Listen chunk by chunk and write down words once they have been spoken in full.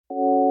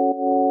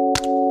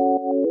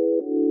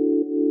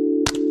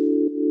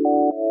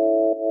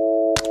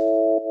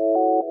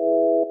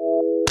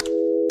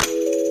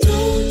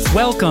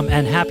Welcome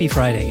and happy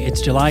Friday.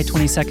 It's July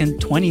 22nd,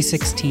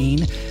 2016.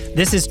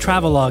 This is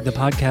Travelogue, the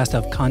podcast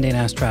of Condé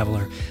Nast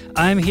Traveler.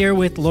 I'm here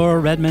with Laura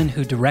Redman,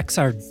 who directs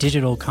our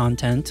digital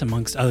content,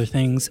 amongst other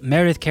things,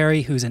 Meredith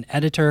Carey, who's an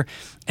editor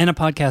and a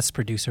podcast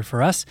producer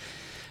for us,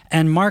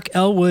 and Mark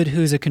Elwood,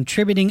 who's a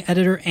contributing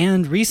editor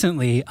and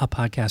recently a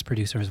podcast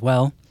producer as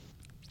well.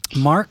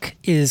 Mark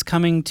is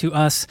coming to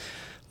us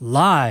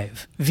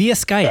live via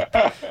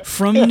Skype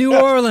from New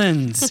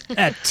Orleans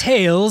at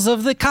Tales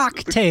of the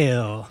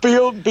Cocktail.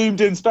 Field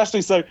beamed in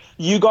specially, so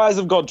you guys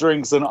have got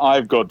drinks and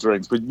I've got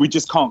drinks, but we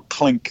just can't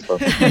clink them.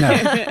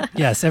 No.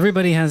 Yes,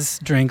 everybody has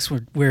drinks.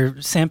 We're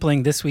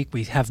sampling this week.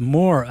 We have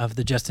more of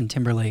the Justin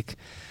Timberlake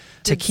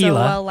tequila. Did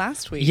so well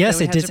last week. Yes,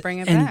 we it had did. To bring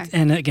it and, back.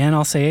 and again,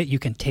 I'll say it, you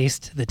can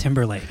taste the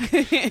Timberlake.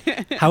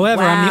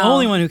 However, I'm the Wow.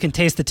 only one who can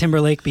taste the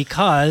Timberlake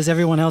because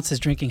everyone else is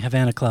drinking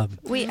Havana Club.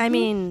 I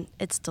mean,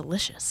 it's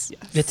delicious.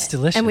 It's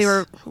delicious. And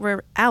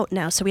we're out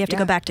now, so we have to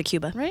go back to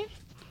Cuba Right?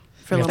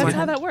 for a We have little more That's how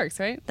time. that works,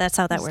 right? That's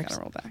how that Just works.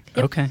 gotta roll back.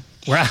 Okay.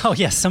 Wow,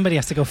 yes, somebody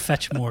has to go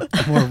fetch more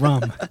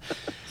rum.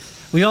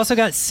 We also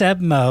got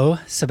Sebastian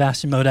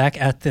Modak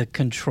at the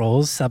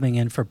controls, subbing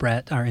in for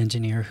Brett, our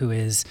engineer, who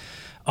is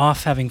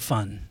off having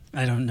fun.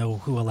 I don't know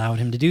who allowed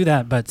him to do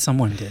that, but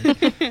someone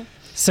did.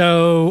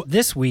 So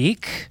this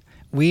week,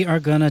 we are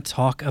going to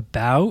talk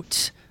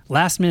about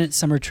last-minute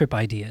summer trip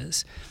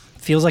ideas.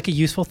 Feels like a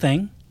useful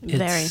thing.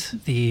 It's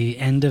the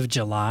end of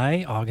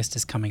July. August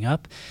is coming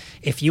up.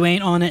 If you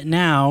ain't on it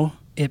now,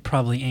 it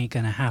probably ain't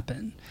going to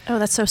happen. Oh,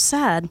 that's so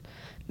sad.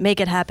 Make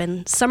it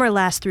happen. Summer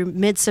lasts through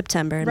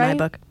mid-September in my Right?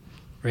 book.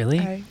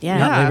 Really? Yeah.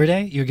 Not Labor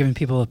Day? You're giving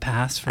people a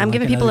pass for I'm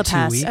giving people another a 2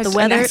 pass. weeks? The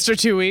weather- An extra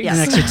 2 weeks. Yes.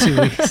 An extra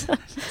 2 weeks.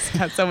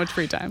 Got so much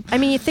free time. I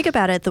mean, you think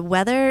about it, the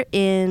weather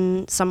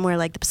in somewhere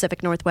like the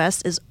Pacific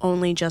Northwest is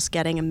only just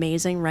getting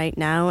amazing right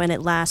now, and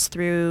it lasts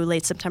through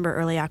late September,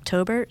 early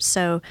October.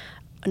 So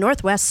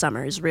Northwest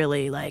summer is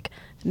really like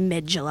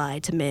mid-July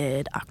to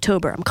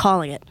mid-October. I'm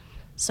calling it.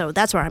 So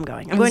that's where I'm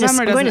going. I'm going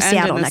summer to doesn't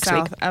Seattle end in next the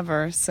week. South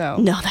ever, so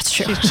No, that's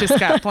true. she's just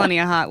got plenty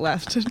of hot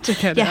left to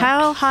get Yeah, out.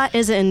 how hot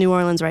is it in New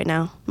Orleans right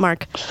now,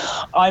 Mark?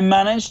 I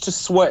managed to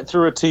sweat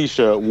through a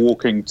t-shirt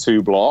walking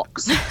 2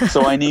 blocks,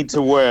 so I need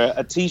to wear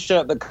a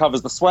t-shirt that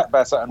covers the sweat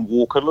better and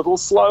walk a little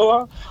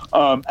slower,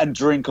 and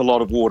drink a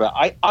lot of water.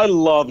 I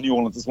love New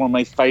Orleans. It's one of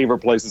my favorite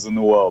places in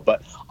the world,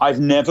 but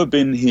I've never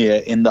been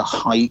here in the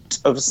height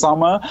of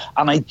summer,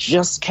 and I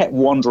just kept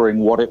wondering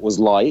what it was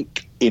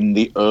like in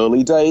the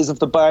early days of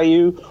the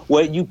Bayou,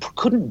 where you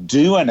couldn't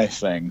do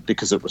anything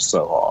because it was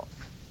so hot.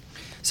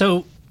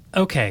 So,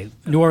 okay,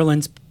 New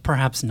Orleans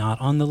perhaps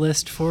not on the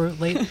list for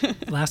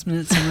last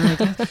minute summer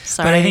ideas.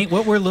 Sorry. But I think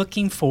what we're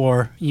looking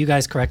for, you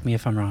guys correct me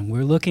if I'm wrong,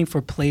 we're looking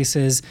for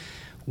places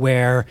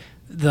where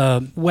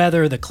the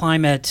weather, the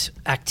climate,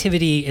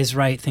 activity is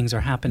right, things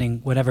are happening,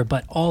 whatever,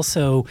 but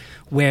also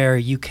where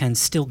you can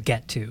still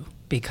get to.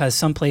 Because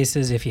some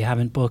places, if you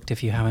haven't booked,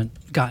 if you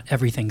haven't got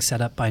everything set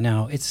up by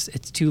now, it's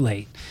too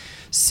late.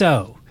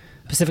 So,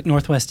 Pacific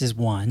Northwest is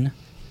one,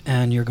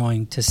 and you're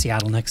going to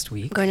Seattle next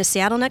week. I'm going to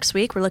Seattle next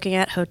week. We're looking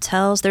at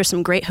hotels. There's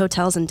some great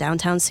hotels in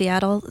downtown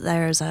Seattle.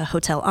 There's a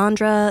Hotel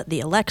Andra,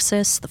 the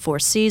Alexis, the Four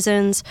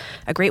Seasons,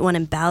 a great one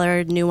in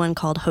Ballard, new one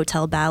called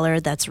Hotel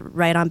Ballard that's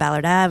right on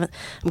Ballard Ave.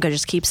 I'm going to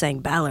just keep saying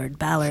Ballard.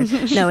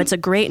 No, it's a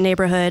great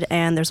neighborhood,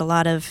 and there's a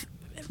lot of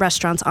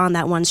restaurants on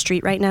that one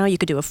street right now. You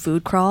could do a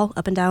food crawl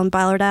up and down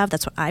Ballard Ave.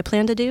 That's what I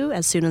plan to do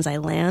as soon as I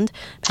land,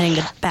 heading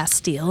to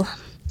Bastille.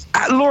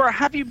 Laura,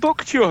 have you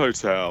booked your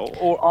hotel,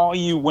 or are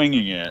you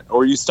winging it,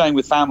 or are you staying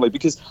with family?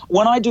 Because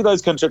when I do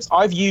those kind of trips,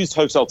 I've used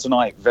Hotel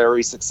Tonight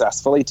very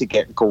successfully to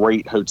get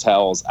great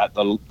hotels at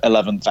the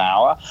 11th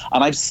hour,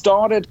 and I've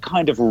started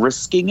kind of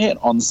risking it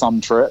on some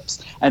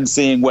trips and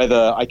seeing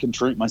whether I can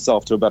treat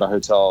myself to a better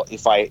hotel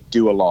if I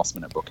do a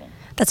last-minute booking.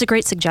 That's a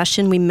great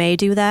suggestion. We may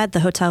do that.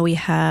 The hotel we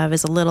have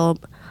is a little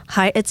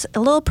high. It's a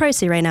little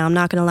pricey right now, I'm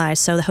not going to lie.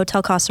 So the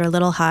hotel costs are a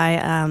little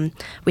high.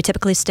 We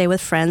typically stay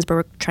with friends, but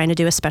we're trying to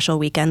do a special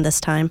weekend this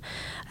time.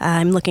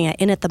 I'm looking at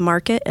Inn at the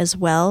Market as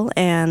well,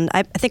 and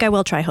I think I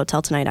will try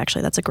Hotel Tonight,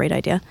 actually. That's a great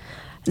idea.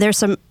 There's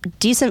some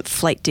decent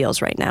flight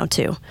deals right now,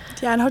 too.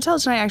 Yeah, and Hotel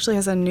Tonight actually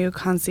has a new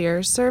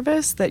concierge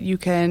service that you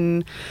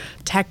can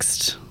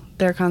text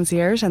their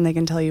concierge and they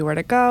can tell you where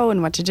to go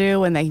and what to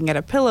do, and they can get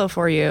a pillow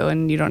for you,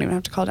 and you don't even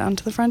have to call down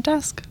to the front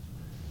desk.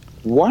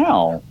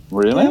 Wow,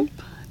 really? Yep.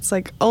 It's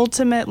like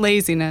ultimate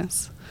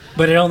laziness.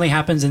 But it only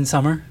happens in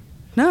summer?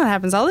 No, it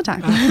happens all the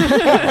time.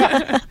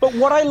 But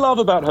what I love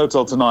about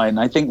Hotel Tonight, and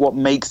I think what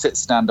makes it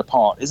stand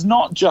apart, is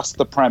not just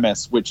the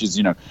premise, which is,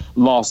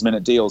 last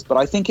minute deals, but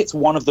I think it's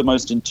one of the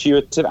most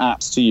intuitive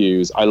apps to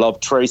use. I love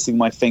tracing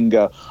my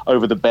finger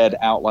over the bed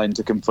outline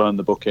to confirm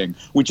the booking,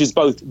 which is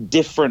both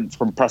different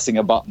from pressing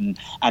a button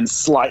and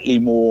slightly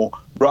more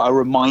a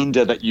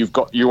reminder that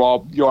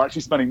you're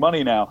actually spending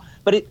money now.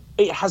 But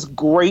it has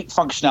great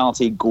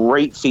functionality,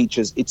 great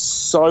features. It's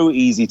so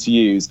easy to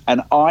use,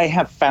 and I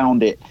have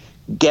found it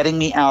getting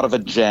me out of a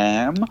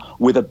jam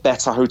with a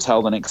better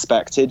hotel than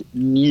expected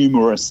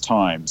numerous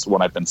times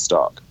when I've been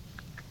stuck.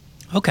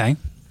 Okay.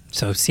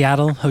 So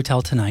Seattle,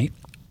 Hotel Tonight.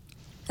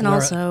 And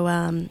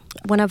also,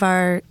 one of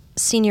our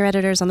senior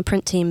editors on the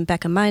print team,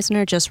 Becca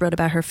Meisner, just wrote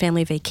about her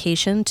family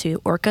vacation to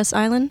Orcas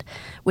Island,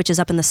 which is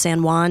up in the San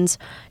Juans.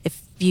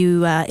 If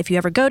you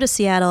ever go to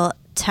Seattle,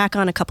 tack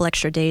on a couple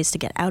extra days to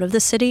get out of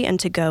the city and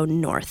to go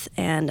north.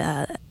 And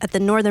at the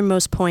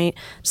northernmost point,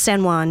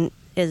 San Juan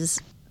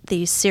is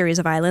the series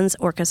of islands.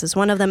 Orcas is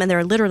one of them, and there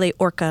are literally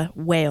orca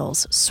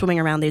whales swimming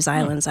around these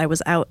islands. I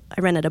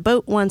rented a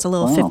boat once, a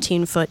little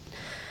 15-foot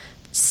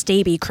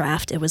Staby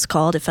craft, it was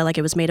called. It felt like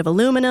it was made of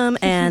aluminum,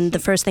 and the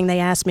first thing they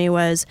asked me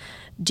was,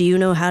 do you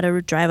know how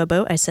to drive a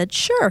boat? I said,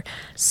 sure.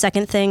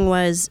 Second thing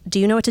was, do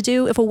you know what to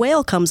do if a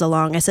whale comes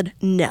along? I said,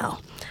 no.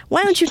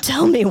 Why don't you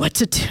tell me what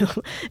to do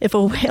if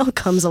a whale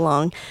comes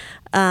along?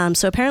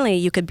 So apparently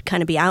you could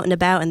kind of be out and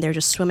about and they're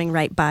just swimming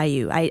right by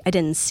you. I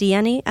didn't see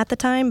any at the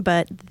time,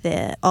 but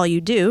all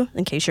you do,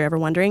 in case you're ever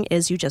wondering,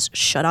 is you just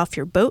shut off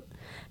your boat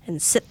and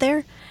sit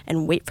there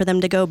and wait for them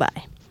to go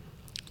by.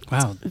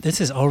 Wow, this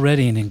is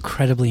already an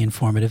incredibly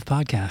informative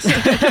podcast.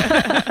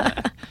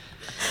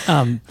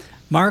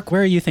 Mark,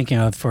 where are you thinking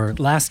of for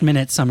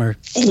last-minute summer?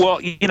 Well,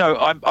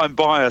 I'm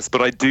biased,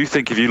 but I do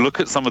think if you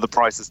look at some of the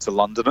prices to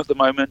London at the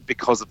moment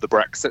because of the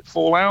Brexit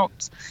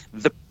fallout,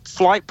 the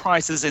flight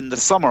prices in the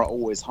summer are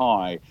always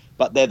high,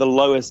 but they're the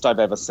lowest I've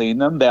ever seen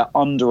them. They're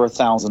under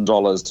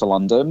 $1,000 to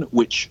London,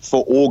 which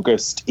for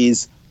August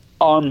is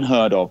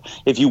unheard of.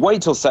 If you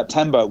wait till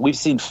September, we've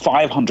seen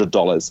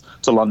 $500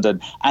 to London,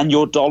 and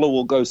your dollar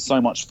will go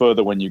so much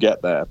further when you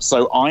get there.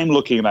 So I'm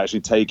looking at actually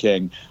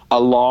taking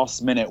a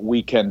last-minute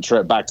weekend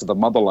trip back to the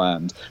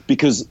motherland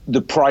because the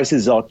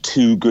prices are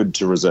too good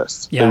to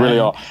resist. Yeah, they really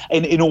are.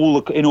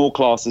 In all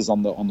classes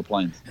on the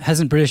plane.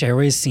 Hasn't British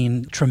Airways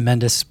seen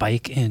tremendous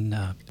spike in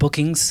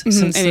bookings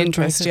since in the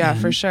interest? Brexit? Yeah,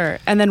 for sure.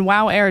 And then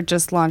WoW Air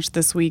just launched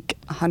this week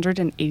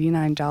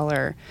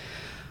 $189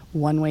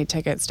 one-way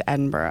tickets to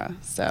Edinburgh.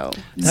 So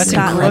that's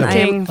Scotland,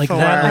 incredible. Like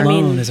that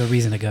alone is a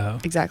reason to go.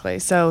 Exactly.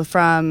 So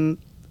from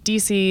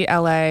DC,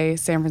 LA,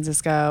 San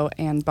Francisco,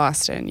 and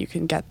Boston, you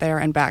can get there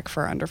and back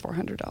for under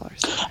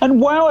 $400. And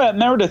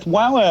Meredith,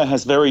 WoW Air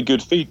has very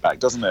good feedback,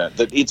 doesn't it?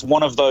 That it's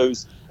one of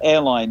those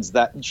airlines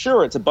that,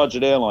 sure, it's a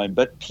budget airline,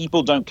 but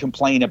people don't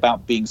complain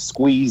about being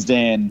squeezed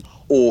in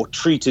or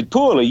treated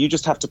poorly. You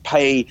just have to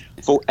pay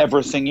for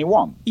everything you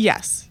want.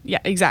 Yes. Yeah,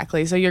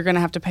 exactly. So you're going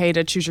to have to pay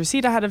to choose your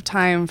seat ahead of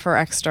time for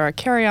extra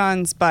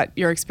carry-ons, but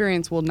your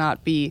experience will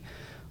not be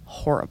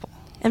horrible.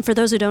 And for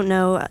those who don't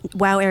know,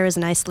 WoW Air is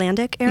an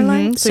Icelandic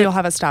airline. Mm-hmm. So you'll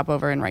have a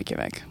stopover in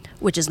Reykjavik.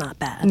 Which is not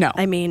bad. No.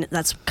 I mean,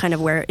 that's kind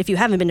of where, if you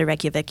haven't been to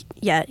Reykjavik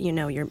yet,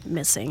 you're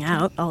missing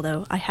out,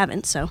 although I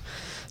haven't, so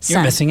sad.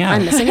 You're missing out.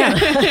 I'm missing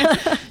out.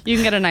 You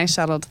can get a nice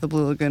shuttle to the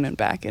Blue Lagoon and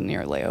back in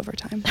your layover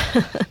time.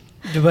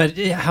 But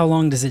how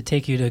long does it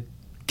take you to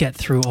get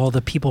through all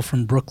the people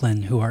from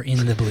Brooklyn who are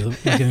in the Blue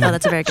Lagoon? Oh,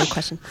 that's a very good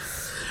question.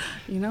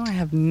 I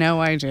have no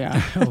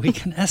idea. We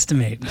can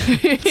estimate.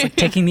 It's like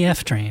taking the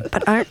F train.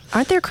 But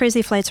aren't there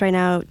crazy flights right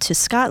now to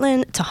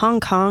Scotland, to Hong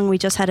Kong? We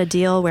just had a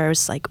deal where it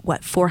was like,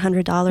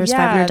 $400,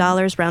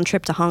 $500 round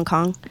trip to Hong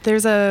Kong?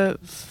 There's a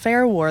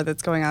fare war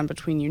that's going on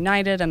between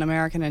United and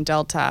American and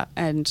Delta.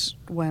 And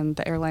when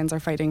the airlines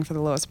are fighting for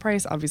the lowest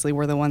price, obviously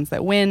we're the ones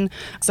that win.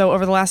 So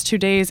over the last 2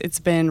 days,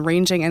 it's been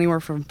ranging anywhere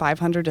from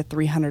 $500 to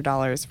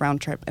 $300 round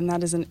trip. And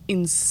that is an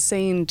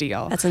insane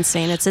deal. That's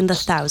insane. It's in the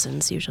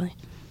thousands usually.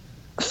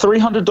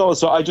 $300.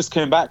 So I just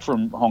came back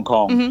from Hong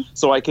Kong,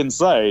 so I can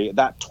say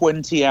that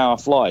 20-hour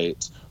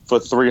flight for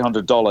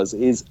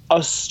 $300 is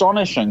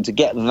astonishing to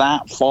get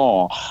that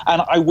far.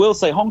 And I will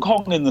say Hong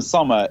Kong in the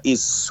summer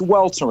is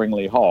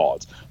swelteringly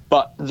hot,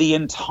 but the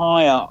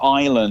entire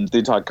island, the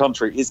entire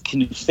country is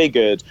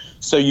configured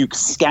so you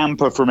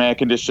scamper from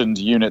air-conditioned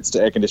units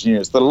to air-conditioned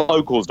units. The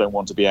locals don't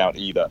want to be out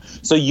either.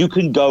 So you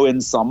can go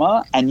in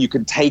summer and you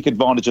can take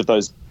advantage of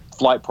those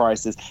flight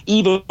prices,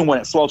 even when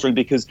it's sweltering,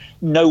 because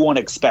no one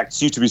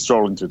expects you to be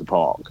strolling through the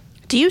park.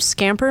 Do you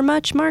scamper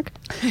much, Mark?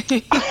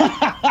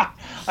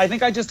 I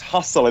think I just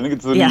hustle. I think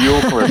it's the New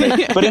Yorker in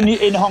me. But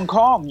in Hong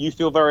Kong, you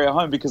feel very at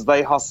home because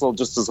they hustle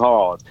just as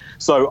hard.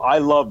 So I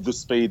love the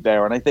speed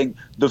there. And I think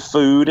the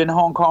food in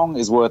Hong Kong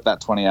is worth that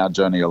 20-hour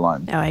journey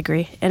alone. Oh, I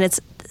agree. And it's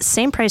the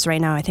same price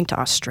right now, I think, to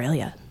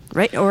Australia.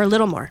 Right? Or a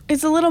little more.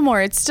 It's a little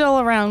more. It's still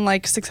around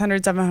like $600,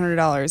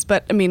 $700.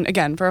 But I mean,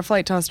 again, for a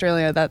flight to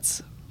Australia,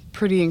 that's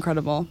pretty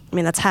incredible. I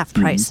mean, that's half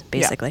price,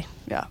 basically.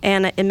 Yeah.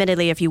 And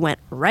admittedly, if you went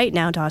right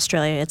now to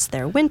Australia, it's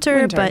their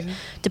winter. But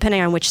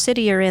depending on which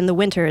city you're in, the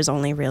winter is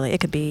only really,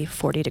 it could be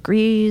 40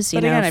 degrees.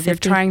 But again, if 50.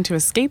 you're trying to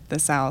escape the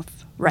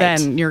South,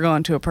 then you're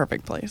going to a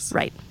perfect place.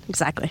 Right.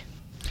 Exactly.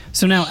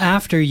 So now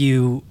after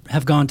you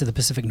have gone to the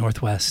Pacific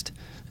Northwest,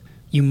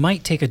 you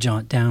might take a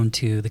jaunt down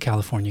to the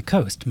California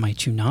coast,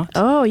 might you not?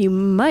 Oh, you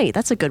might.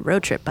 That's a good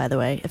road trip, by the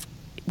way. If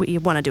we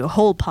want to do a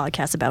whole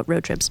podcast about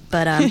road trips.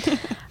 But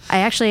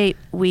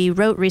we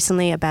wrote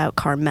recently about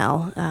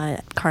Carmel.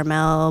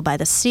 Carmel by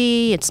the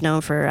sea. It's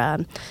known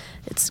for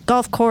its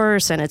golf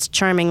course and its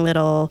charming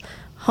little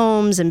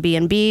homes and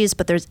B&Bs.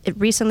 But it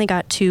recently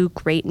got 2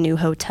 great new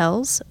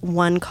hotels,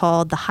 one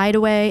called The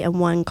Hideaway and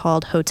one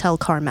called Hotel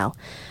Carmel.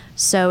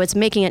 So it's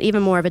making it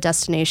even more of a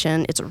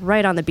destination. It's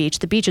right on the beach.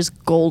 The beach is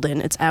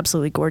golden. It's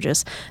absolutely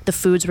gorgeous. The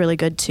food's really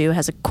good too. It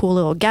has a cool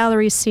little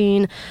gallery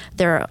scene.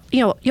 There are,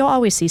 you'll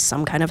always see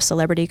some kind of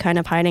celebrity kind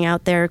of hiding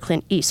out there.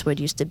 Clint Eastwood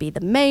used to be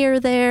the mayor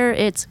there.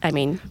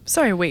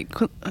 Sorry, wait.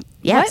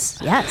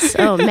 Yes.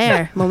 Oh,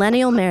 mayor.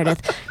 Millennial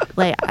Meredith.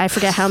 Like, I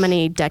forget how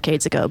many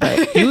decades ago,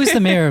 but... He was the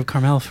mayor of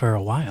Carmel for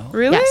a while.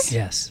 Really?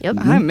 Yes. Yep.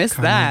 I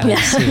missed that.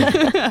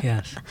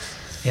 Yes.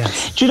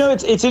 Yes. Do you know,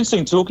 it's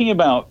interesting talking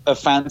about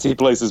fancy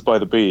places by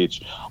the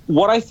beach.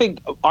 What I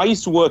think, I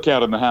used to work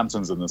out in the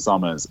Hamptons in the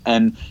summers,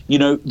 and,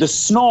 the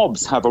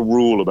snobs have a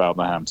rule about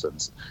the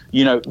Hamptons.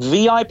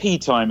 VIP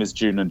time is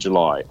June and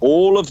July.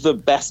 All of the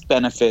best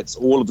benefits,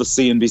 all of the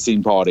see and be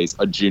seen parties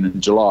are June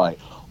and July.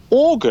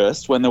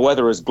 August, when the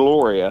weather is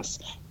glorious,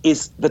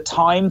 is the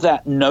time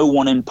that no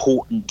one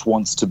important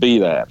wants to be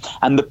there.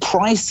 And the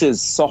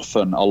prices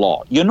soften a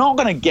lot. You're not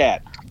going to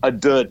get a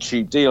dirt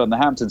cheap deal in the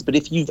Hamptons, but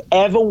if you've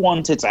ever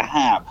wanted to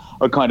have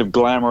a kind of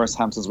glamorous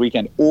Hamptons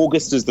weekend,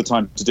 August is the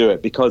time to do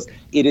it, because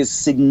it is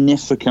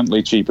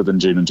significantly cheaper than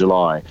June and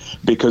July,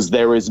 because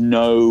there's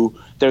no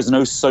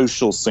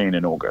social scene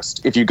in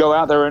August. If you go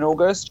out there in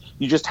August,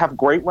 you just have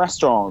great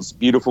restaurants,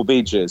 beautiful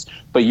beaches,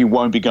 but you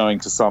won't be going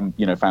to some,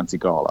 fancy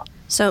gala.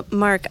 So,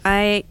 Mark,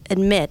 I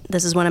admit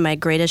this is one of my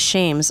greatest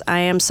shames. I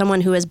am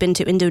someone who has been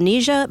to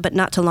Indonesia, but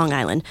not to Long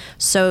Island.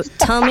 So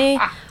tell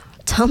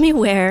me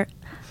where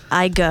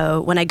I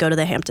go when I go to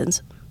the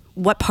Hamptons.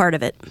 What part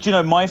of it?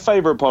 My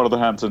favorite part of the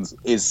Hamptons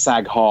is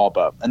Sag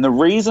Harbor. And the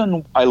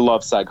reason I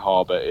love Sag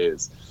Harbor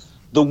is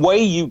the way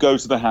you go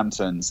to the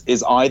Hamptons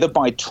is either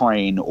by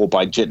train or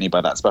by jitney,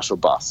 by that special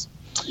bus.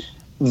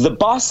 The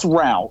bus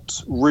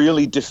route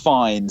really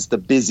defines the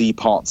busy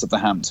parts of the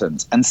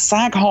Hamptons, and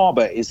Sag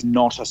Harbor is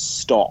not a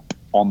stop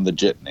on the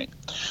jitney.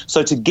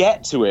 So to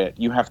get to it,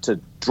 you have to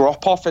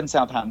drop off in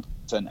Southampton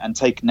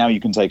and now you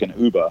can take an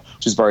Uber,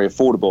 which is very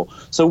affordable.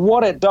 So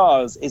what it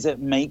does is it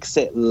makes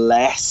it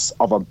less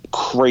of a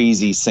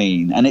crazy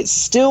scene, and it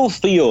still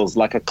feels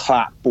like a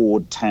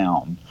clapboard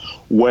town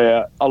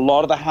where a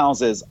lot of the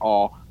houses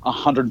are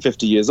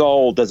 150 years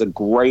old. There's a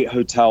great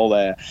hotel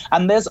there,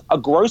 and there's a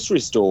grocery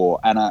store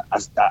and a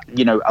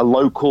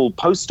local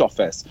post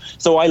office.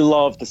 So I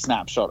love the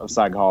snapshot of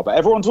Sag Harbor.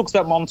 Everyone talks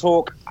about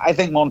Montauk. I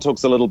think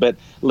Montauk's a little bit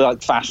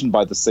like fashioned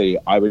by the sea.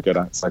 I would go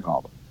to Sag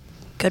Harbor.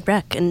 Good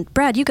rec. And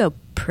Brad, you go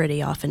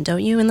pretty often,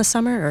 don't you, in the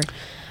summer? Or?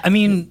 I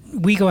mean,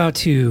 we go out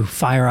to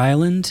Fire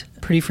Island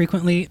pretty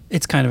frequently.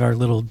 It's kind of our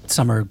little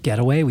summer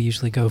getaway. We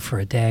usually go for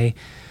a day.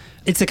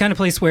 It's the kind of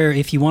place where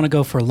if you want to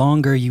go for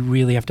longer, you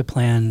really have to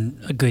plan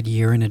a good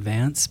year in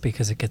advance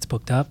because it gets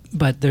booked up.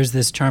 But there's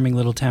this charming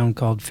little town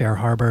called Fair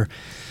Harbor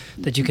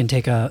that you can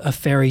take a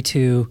ferry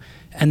to,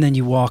 and then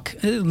you walk.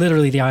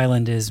 Literally, the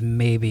island is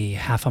maybe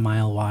half a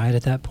mile wide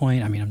at that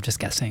point. I mean, I'm just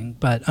guessing.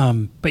 But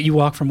you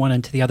walk from one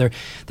end to the other.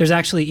 There's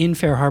actually, in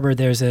Fair Harbor,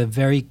 there's a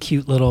very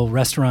cute little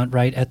restaurant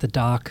right at the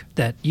dock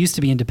that used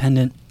to be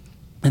independent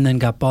and then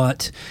got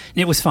bought.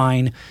 And it was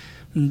fine.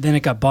 Then it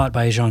got bought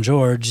by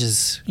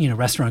Jean-Georges,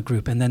 restaurant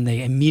group, and then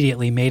they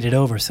immediately made it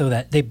over so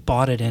that they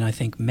bought it in, I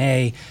think,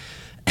 May.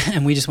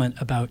 And we just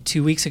went about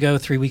 3 weeks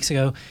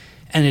ago,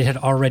 and it had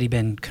already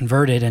been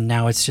converted, and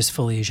now it's just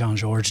fully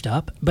Jean-Georges'd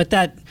up. But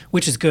that,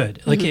 which is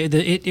good. Like,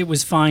 it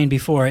was fine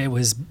before. It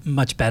was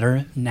much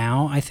better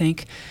now, I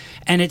think.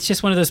 And it's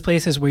just one of those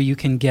places where you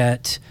can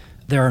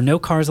there are no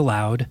cars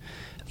allowed,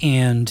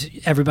 and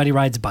everybody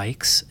rides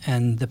bikes,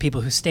 and the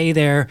people who stay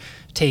there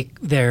take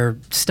their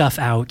stuff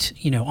out,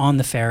 on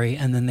the ferry,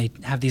 and then they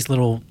have these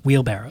little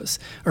wheelbarrows,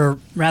 or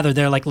rather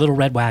they're like little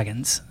red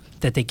wagons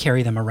that they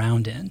carry them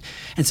around in.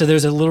 And so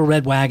there's a little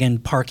red wagon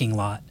parking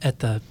lot at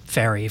the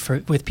ferry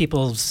with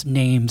people's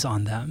names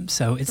on them.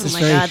 So it's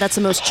God, that's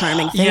the most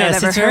charming thing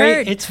I've ever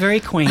heard. It's very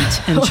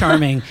quaint and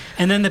charming.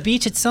 And then the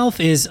beach itself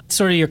is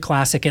sort of your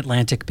classic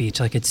Atlantic beach.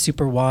 Like, it's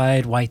super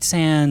wide, white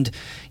sand,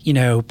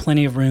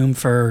 plenty of room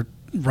for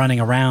running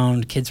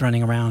around, kids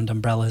running around,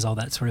 umbrellas, all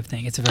that sort of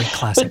thing. It's a very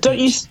classic But don't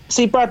beach. you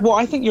see, Brad,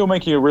 I think you're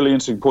making a really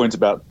interesting point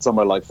about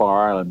somewhere like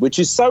Fire Island, which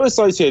is so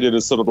associated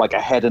as sort of like a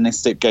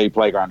hedonistic gay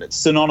playground. It's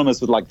synonymous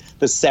with like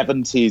the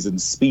 70s and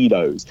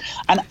Speedos.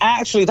 And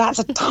actually, that's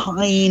a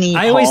tiny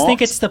I always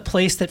think it's the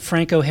place that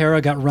Frank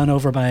O'Hara got run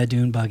over by a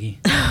dune buggy.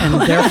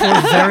 And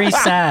therefore very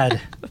sad.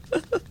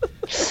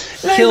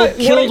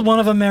 Killed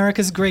one of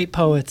America's great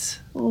poets.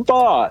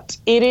 But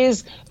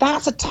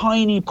that's a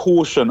tiny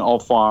portion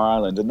of Fire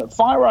Island, and that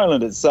Fire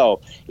Island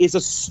itself is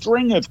a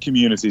string of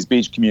communities,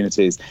 beach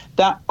communities,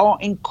 that are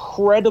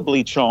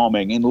incredibly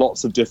charming in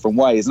lots of different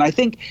ways. And I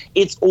think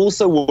it's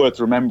also worth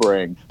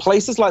remembering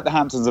places like the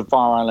Hamptons and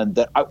Fire Island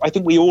that I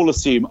think we all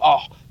assume,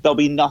 there'll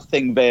be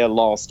nothing there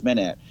last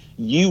minute.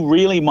 You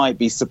really might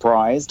be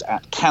surprised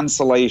at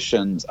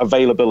cancellations,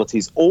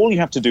 availabilities. All you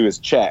have to do is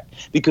check,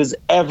 because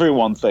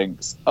everyone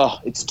thinks,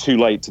 it's too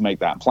late to make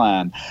that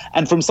plan.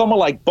 And from somewhere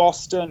like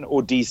Boston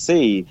or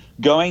DC,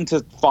 going to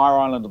Fire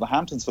Island or the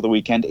Hamptons for the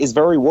weekend is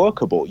very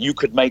workable. You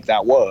could make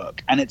that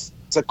work. And it's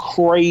a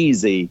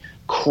crazy,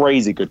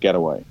 crazy good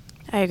getaway.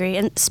 I agree.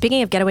 And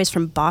speaking of getaways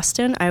from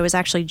Boston, I was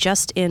actually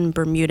just in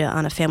Bermuda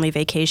on a family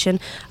vacation.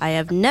 I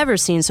have never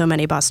seen so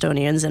many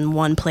Bostonians in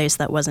one place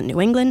that wasn't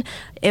New England.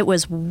 It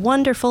was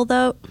wonderful,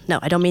 though. No,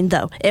 I don't mean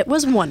though. It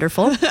was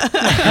wonderful.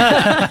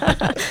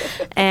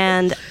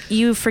 And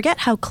you forget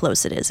how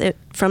close it is.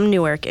 From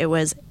Newark, it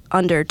was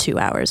under 2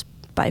 hours.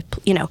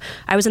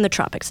 I was in the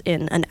tropics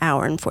in an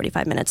hour and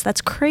 45 minutes. That's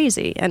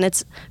crazy. And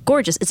it's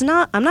gorgeous.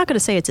 I'm not going to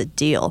say it's a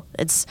deal.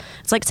 It's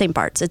like St.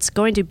 Bart's. It's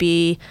going to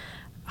be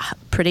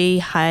pretty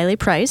highly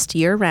priced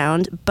year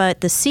round,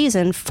 but the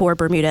season for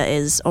Bermuda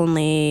is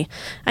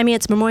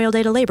it's Memorial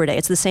Day to Labor Day.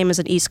 It's the same as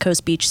an East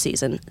Coast beach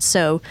season.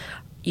 So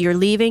you're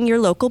leaving your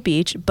local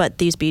beach, but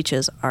these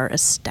beaches are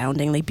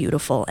astoundingly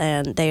beautiful,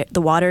 and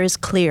the water is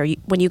clear.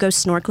 When you go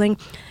snorkeling,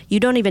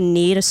 you don't even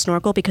need a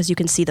snorkel because you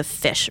can see the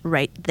fish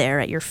right there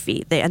at your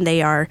feet.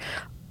 They are,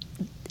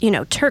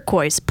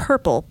 turquoise,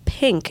 purple,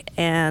 pink,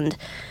 and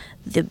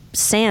the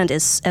sand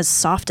is as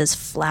soft as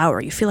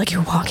flour. You feel like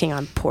you're walking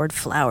on poured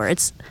flour.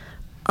 It's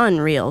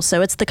unreal.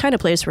 So it's the kind of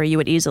place where you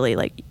would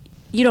easily,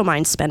 you don't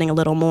mind spending a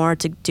little more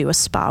to do a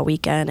spa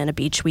weekend and a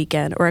beach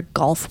weekend or a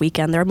golf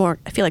weekend. I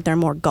feel like there are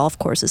more golf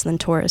courses than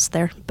tourists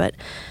there, but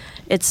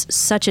it's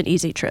such an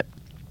easy trip.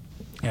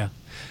 Yeah.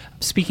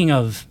 Speaking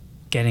of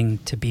getting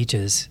to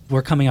beaches,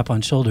 we're coming up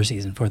on shoulder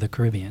season for the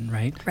Caribbean,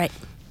 right? Right.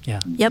 Yeah.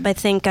 Yep, I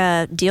think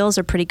deals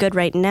are pretty good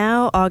right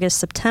now, August,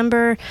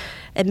 September.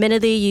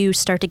 Admittedly, you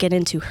start to get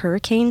into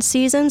hurricane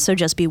season, so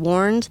just be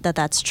warned that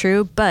that's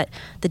true. But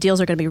the deals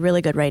are going to be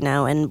really good right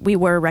now, and we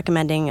were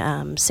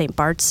recommending St.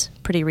 Bart's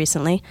pretty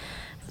recently.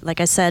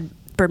 Like I said,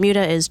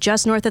 Bermuda is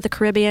just north of the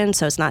Caribbean,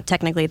 so it's not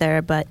technically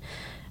there. But,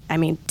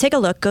 take a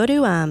look. Go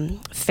to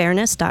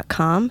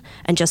fairness.com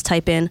and just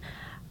type in,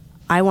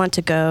 I want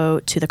to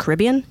go to the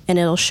Caribbean, and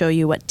it'll show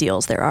you what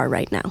deals there are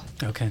right now.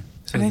 Okay.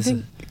 So and I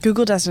think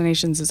Google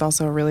Destinations is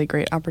also a really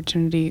great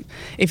opportunity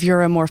if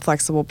you're a more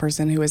flexible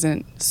person who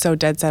isn't so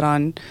dead set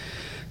on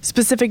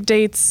specific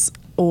dates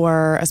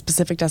or a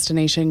specific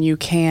destination. You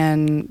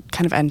can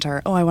kind of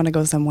enter, I want to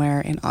go somewhere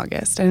in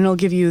August, and it'll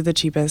give you the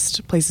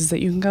cheapest places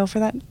that you can go for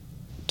that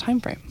time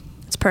frame.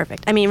 It's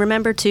perfect.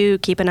 Remember to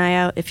keep an eye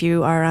out if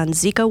you are on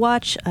Zika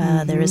Watch.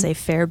 There is a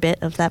fair bit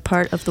of that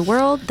part of the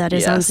world that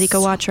is on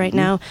Zika Watch right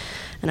now.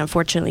 And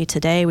unfortunately,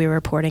 today we were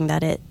reporting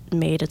that it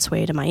made its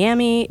way to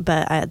Miami.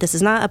 But this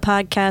is not a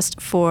podcast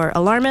for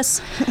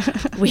alarmists.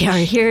 We are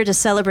here to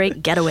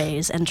celebrate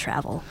getaways and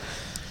travel.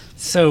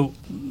 So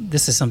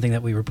this is something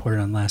that we reported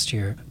on last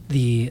year.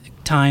 The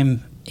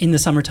time in the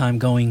summertime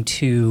going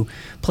to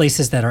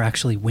places that are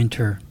actually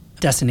winter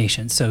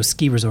destinations, so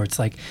ski resorts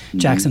like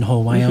Jackson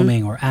Hole,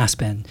 Wyoming, or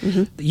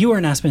Aspen. You were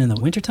in Aspen in the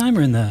wintertime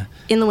or in the...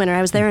 In the winter. I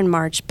was there in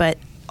March, but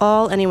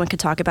all anyone could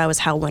talk about was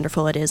how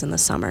wonderful it is in the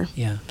summer.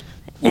 Yeah.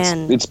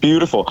 It's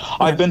beautiful. Yeah.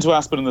 I've been to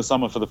Aspen in the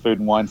summer for the Food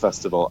and Wine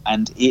Festival,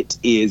 and it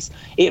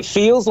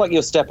feels like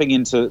you're stepping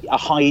into a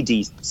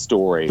Heidi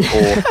story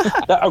or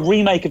a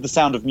remake of The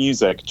Sound of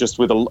Music, just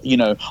with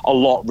a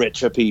lot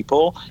richer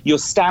people. You're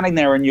standing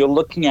there and you're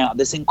looking at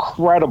this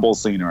incredible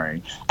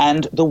scenery,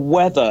 and the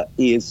weather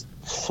is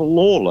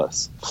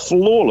flawless,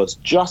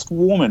 just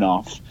warm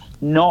enough,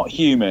 not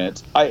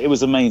humid. It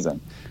was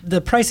amazing.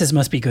 The prices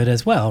must be good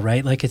as well,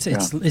 right?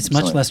 It's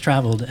much less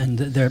traveled, and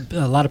there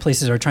a lot of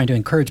places are trying to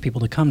encourage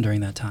people to come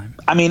during that time.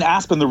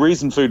 Aspen, the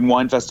reason Food and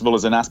Wine Festival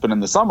is in Aspen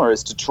in the summer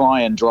is to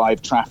try and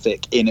drive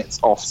traffic in its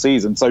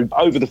off-season. So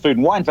over the Food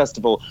and Wine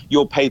Festival,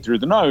 you'll pay through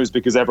the nose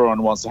because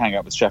everyone wants to hang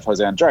out with Chef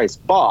Jose Andres.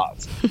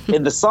 But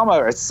in the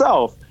summer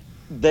itself,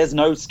 there's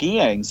no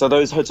skiing, so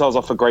those hotels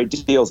offer great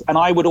deals. And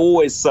I would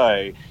always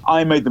say,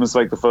 I made the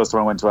mistake the first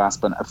time I went to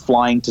Aspen of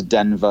flying to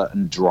Denver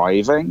and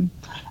driving,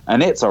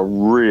 and it's a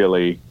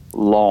really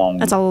long,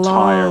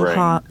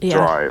 tiring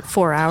drive.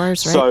 4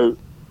 hours, right?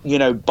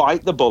 So,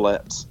 bite the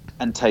bullet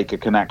and take a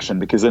connection,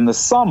 because in the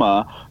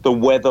summer, the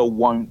weather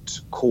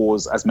won't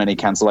cause as many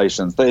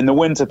cancellations. In the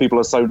winter, people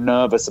are so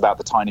nervous about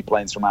the tiny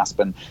planes from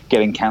Aspen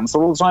getting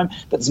cancelled all the time.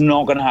 That's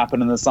not going to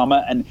happen in the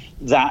summer. And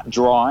that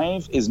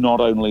drive is not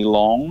only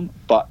long,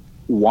 but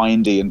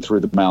windy and through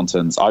the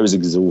mountains. I was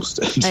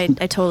exhausted.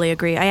 I totally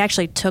agree. I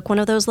actually took one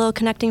of those little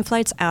connecting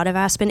flights out of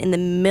Aspen in the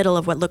middle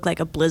of what looked like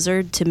a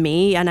blizzard to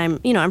me. And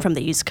I'm from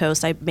the East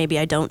Coast. Maybe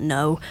I don't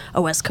know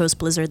a West Coast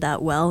blizzard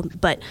that well,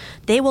 but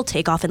they will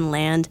take off and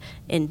land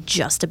in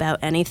just about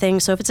anything.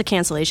 So if it's a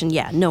cancellation,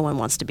 no one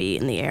wants to be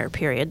in the air,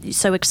 period.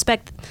 So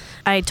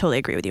I totally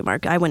agree with you,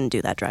 Mark. I wouldn't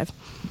do that drive.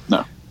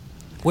 No.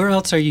 Where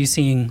else are you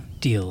seeing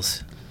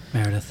deals,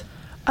 Meredith?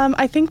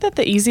 I think that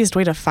the easiest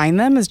way to find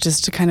them is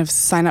just to kind of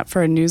sign up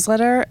for a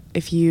newsletter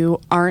if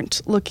you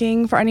aren't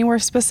looking for anywhere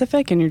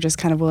specific and you're just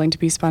kind of willing to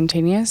be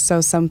spontaneous.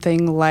 So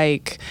something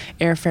like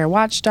Airfare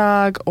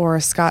Watchdog or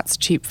Scott's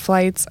Cheap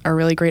Flights are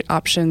really great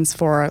options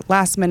for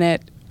last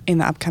minute in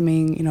the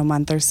upcoming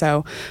month or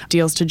so,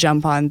 deals to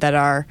jump on that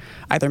are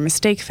either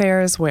mistake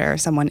fares where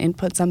someone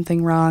input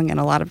something wrong, and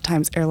a lot of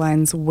times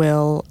airlines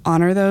will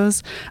honor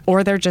those,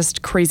 or they're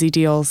just crazy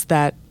deals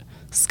that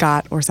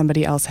Scott or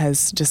somebody else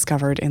has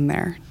discovered in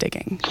their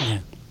digging. Yeah.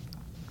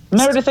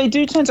 Meredith, they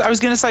do tend to. I was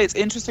going to say it's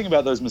interesting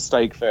about those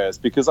mistake fares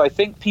because I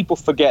think people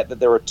forget that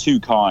there are two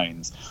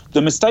kinds.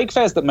 The mistake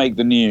fares that make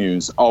the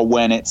news are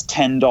when it's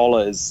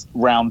 $10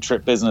 round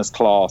trip business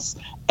class,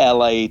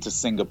 LA to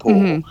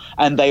Singapore.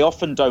 And they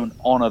often don't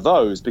honor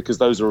those because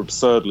those are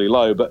absurdly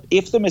low. But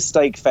if the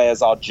mistake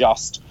fares are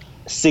just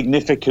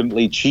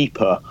significantly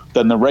cheaper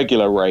than the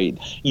regular rate,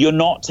 you're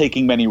not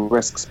taking many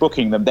risks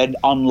booking them. They're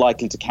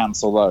unlikely to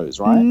cancel those,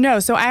 right? No,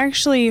 so I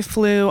actually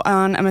flew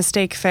on a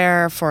mistake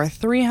fare for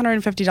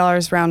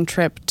 $350 round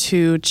trip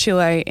to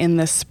Chile in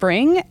the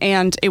spring,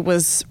 and it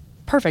was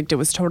perfect. It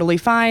was totally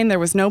fine. There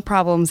was no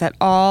problems at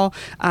all.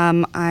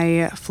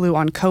 I flew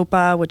on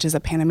Copa, which is a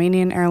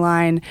Panamanian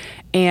airline,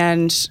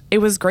 and it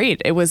was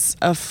great. It was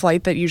a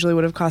flight that usually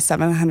would have cost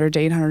 $700 to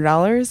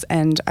 $800,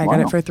 and I got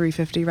it for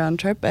 $350 round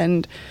trip,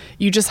 and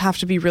you just have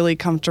to be really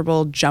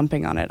comfortable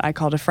jumping on it. I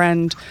called a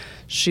friend.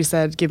 She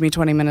said, give me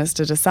 20 minutes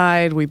to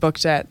decide. We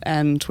booked it,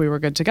 and we were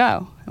good to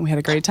go, and we had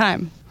a great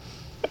time.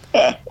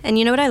 And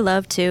you know what I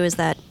love, too, is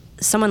that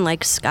someone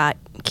like Scott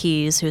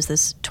Keys, who's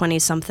this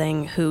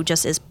 20-something who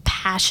just is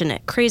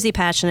passionate, crazy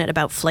passionate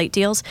about flight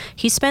deals.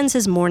 He spends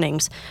his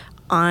mornings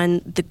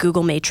on the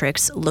Google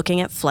Matrix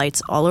looking at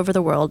flights all over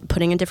the world,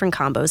 putting in different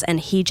combos, and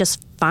he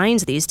just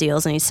finds these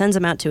deals and he sends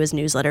them out to his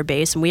newsletter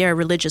base. And we are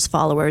religious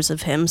followers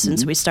of him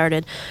since we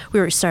started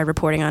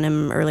reporting on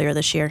him earlier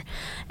this year.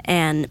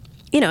 And,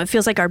 you know, it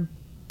feels like our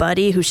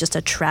buddy who's just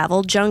a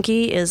travel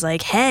junkie is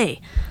like,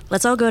 hey,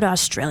 let's all go to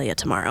Australia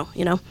tomorrow,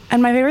 you know?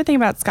 And my favorite thing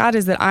about Scott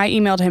is that I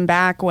emailed him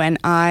back when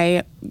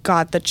I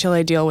got the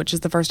Chile deal, which is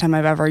the first time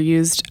I've ever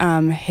used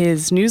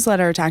his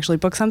newsletter to actually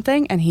book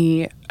something. And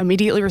he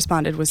immediately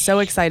responded, was so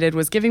excited,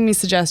 was giving me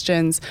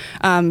suggestions.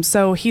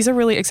 So he's a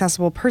really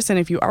accessible person.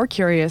 If you are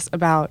curious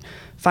about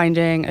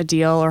finding a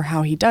deal or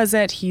how he does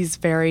it, he's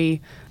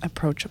very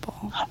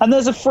approachable. And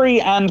there's a free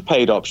and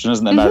paid option,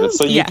 isn't there, Meredith?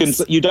 So you can,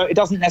 it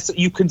doesn't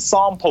necessarily, you can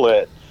sample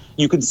it.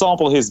 You can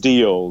sample his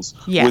deals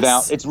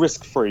without, it's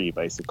risk-free,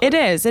 basically. It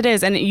is.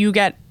 And you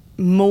get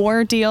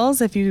more deals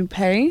if you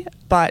pay,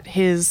 but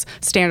his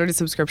standard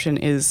subscription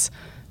is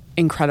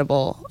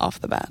incredible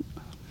off the bat.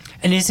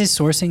 And is his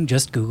sourcing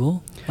just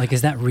Google? Like,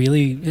 is that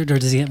really, or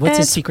does he, what's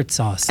his secret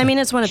sauce? I mean,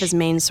 it's one of his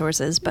main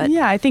sources, but...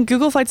 Yeah, I think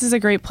Google Flights is a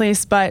great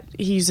place, but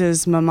he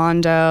uses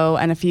Momondo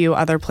and a few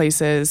other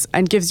places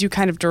and gives you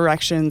kind of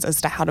directions as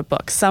to how to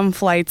book. Some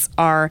flights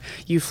are,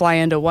 you fly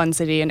into one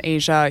city in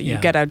Asia, you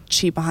get a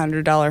cheap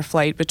 $100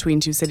 flight between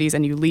two cities,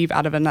 and you leave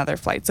out of another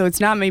flight. So it's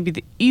not maybe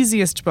the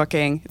easiest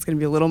booking. It's going to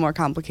be a little more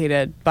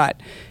complicated,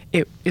 but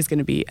it is going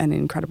to be an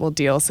incredible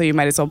deal, so you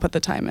might as well put the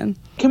time in.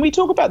 Can we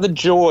talk about the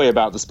joy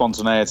about the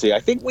spontaneity? I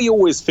think we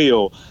always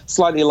feel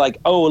slightly like,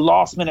 oh,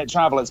 last-minute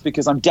travel, it's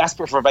because I'm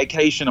desperate for a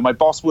vacation and my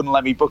boss wouldn't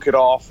let me book it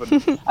off.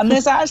 And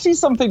there's actually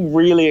something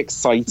really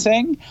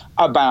exciting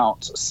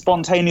about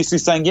spontaneously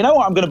saying, you know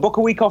what, I'm going to book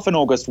a week off in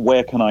August,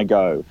 where can I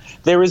go?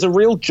 There is a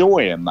real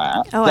joy in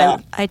that. Oh,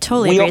 that I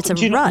totally agree. It's a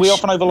rush. We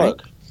often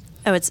overlook. Right?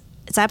 Oh, it's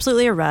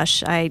absolutely a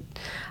rush.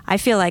 I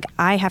feel like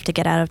I have to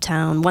get out of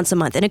town once a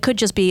month, and it could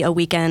just be a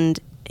weekend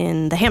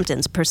in the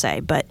Hamptons per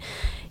se, but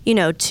you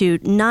know, to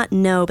not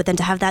know, but then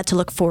to have that to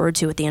look forward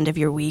to at the end of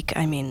your week,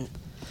 I mean,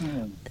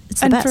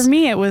 it's the best. For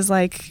me, it was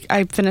like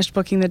I finished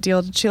booking the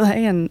deal to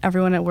Chile, and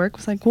everyone at work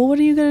was like, well, what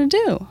are you going to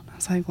do? I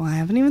was like, well, I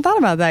haven't even thought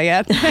about that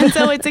yet. And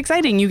so it's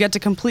exciting. You get to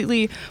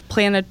completely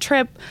plan a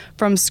trip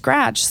from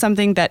scratch,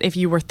 something that if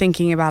you were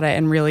thinking about it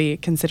and really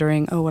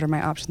considering, oh, what are my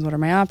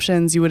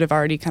options, you would have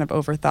already kind of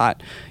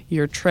overthought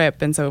your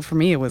trip. And so for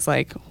me, it was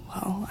like,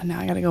 well, now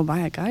I got to go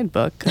buy a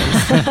guidebook.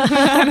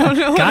 I don't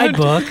know.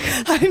 Guidebook?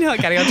 I know. I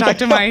got to go talk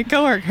to my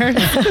coworkers.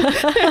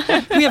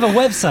 We have a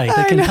website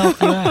that can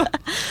help you out.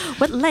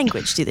 What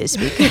language do they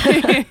speak?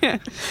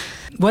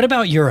 What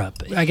about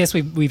Europe? I guess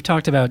we've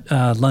talked about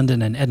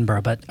London and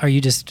Edinburgh, but are you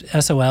just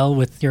SOL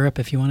with Europe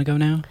if you want to go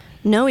now?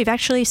 No, we've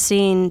actually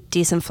seen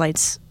decent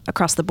flights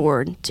across the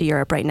board to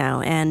Europe right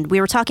now. And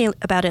we were talking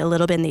about it a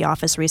little bit in the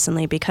office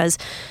recently because,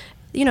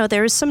 you know,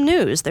 there is some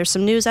news. There's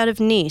some news out of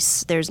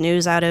Nice. There's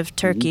news out of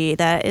Turkey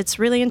that it's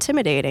really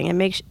intimidating. It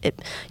makes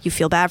you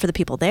feel bad for the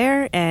people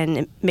there, and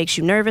it makes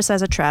you nervous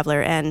as a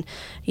traveler. And,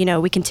 you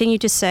know, we continue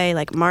to say,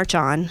 like, march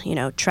on, you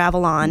know,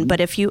 travel on. But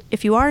if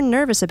you are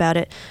nervous about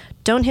it,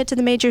 don't hit to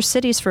the major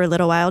cities for a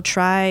little while.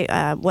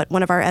 Try what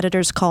one of our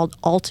editors called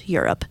Alt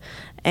Europe.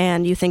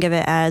 And you think of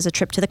it as a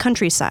trip to the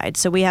countryside.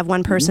 So we have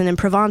one person in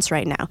Provence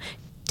right now,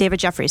 David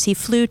Jeffries. He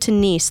flew to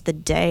Nice the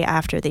day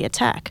after the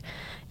attack.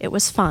 It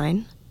was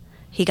fine.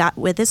 He got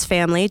with his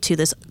family to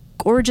this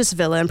gorgeous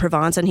villa in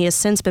Provence, and he has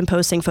since been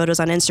posting photos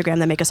on Instagram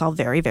that make us all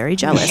very, very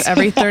jealous.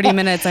 Every 30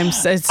 minutes,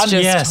 it's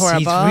just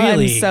horrible. He's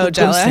really I'm so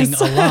jealous.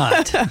 posting a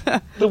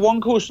lot. The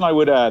one caution I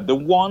would add, the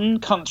one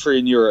country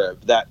in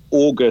Europe that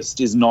August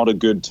is not a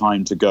good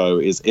time to go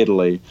is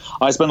Italy.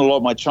 I spent a lot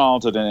of my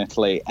childhood in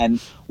Italy,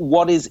 and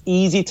what is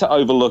easy to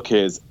overlook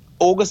is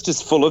August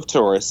is full of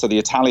tourists, so the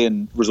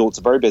Italian resorts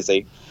are very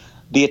busy.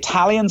 The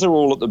Italians are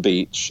all at the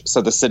beach,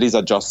 so the cities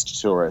are just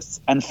tourists.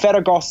 And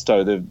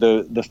Ferragosto,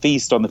 the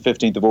feast on the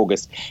 15th of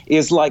August,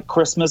 is like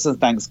Christmas and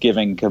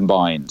Thanksgiving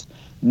combined.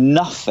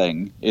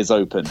 nothing is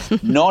open.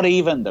 Not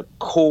even the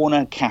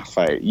corner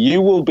cafe.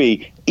 You will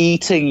be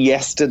eating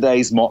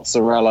yesterday's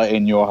mozzarella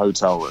in your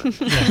hotel room.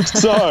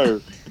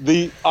 So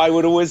I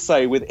would always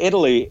say with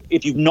Italy,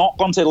 if you've not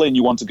gone to Italy and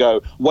you want to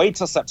go, wait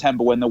till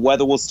September when the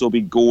weather will still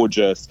be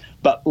gorgeous,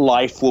 but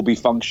life will be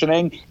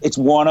functioning. It's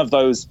one of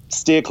those,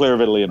 steer clear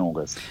of Italy in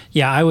August.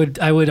 Yeah, I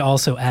would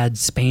also add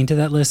Spain to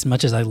that list,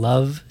 much as I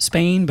love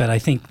Spain, but I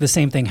think the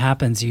same thing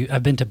happens.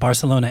 I've been to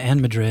Barcelona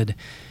and Madrid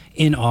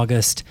in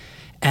August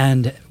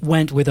and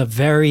went with a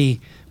very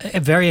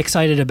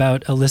excited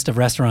about a list of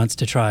restaurants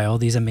to try, all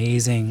these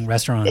amazing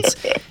restaurants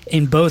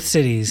in both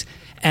cities,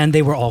 and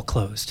they were all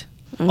closed.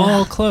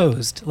 All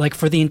closed, like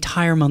for the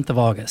entire month of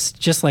August.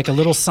 Just like a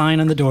little sign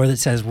on the door that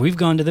says, "We've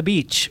gone to the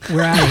beach.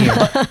 We're out of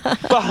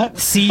here.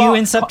 See you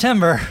in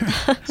September."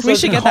 We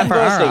should get that for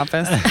our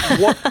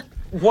office.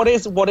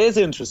 What is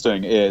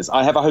interesting is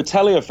I have a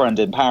hotelier friend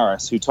in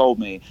Paris who told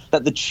me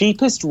that the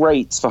cheapest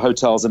rates for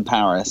hotels in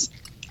Paris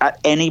at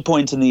any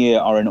point in the year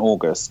are in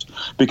August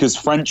because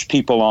French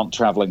people aren't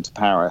traveling to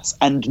Paris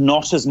and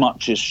not as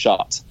much is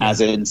shut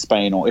as in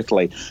Spain or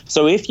Italy.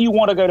 So if you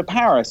want to go to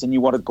Paris and you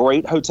want a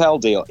great hotel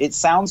deal, it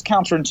sounds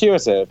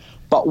counterintuitive,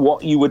 but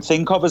what you would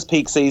think of as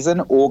peak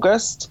season,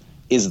 August,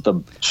 is the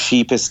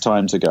cheapest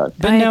time to go.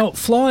 But now,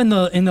 flaw in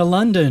the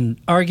London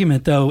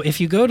argument, though, if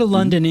you go to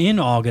London in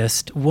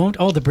August, won't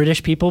all the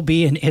British people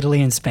be in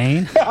Italy and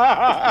Spain?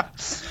 I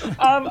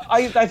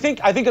think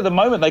at the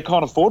moment they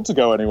can't afford to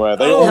go anywhere.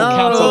 They all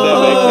cancel their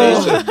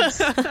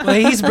vacations. Well,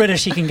 he's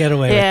British; he can get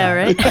away with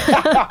that.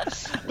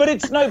 Yeah,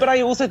 right. But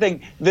I also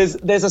think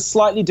there's a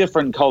slightly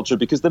different culture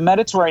because the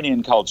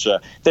Mediterranean culture,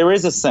 there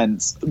is a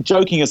sense,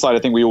 joking aside, I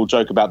think we all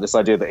joke about this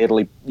idea that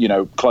Italy,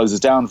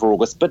 closes down for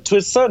August, but to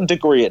a certain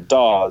degree it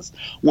does.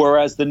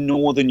 Whereas the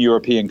northern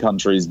European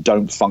countries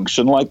don't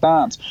function like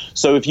that.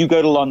 So if you go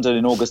to London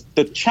in August,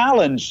 the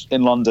challenge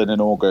in London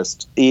in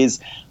August is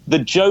the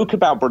joke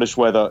about British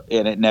weather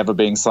and it never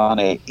being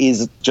sunny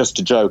is just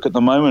a joke. At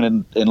the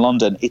moment in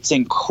London, it's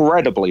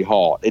incredibly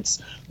hot.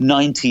 It's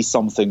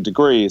 90-something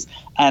degrees,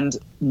 and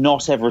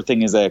not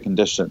everything is air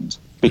conditioned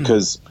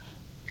because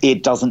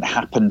it doesn't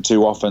happen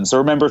too often. So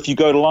remember, if you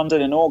go to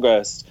London in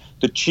August,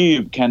 the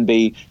tube can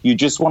be you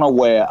just want to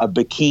wear a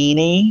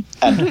bikini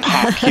and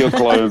pack your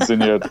clothes in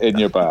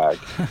your bag.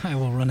 I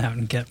will run out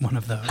and get one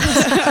of those.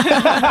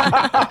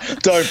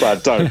 Don't,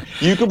 Brad, don't.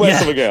 You can wear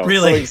something else.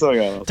 Really, something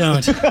else.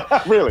 Don't.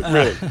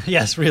 Really.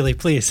 Yes, really,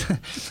 please.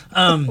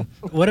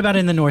 What about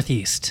in the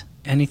Northeast?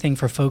 Anything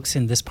for folks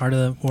in this part of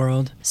the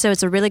world? So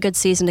it's a really good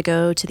season to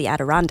go to the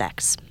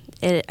Adirondacks.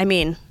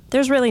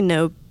 There's really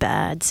no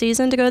bad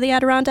season to go to the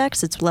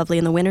Adirondacks. It's lovely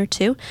in the winter,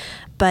 too.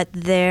 But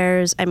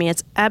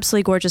it's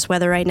absolutely gorgeous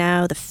weather right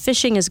now. The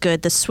fishing is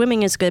good. The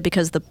swimming is good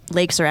because the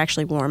lakes are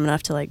actually warm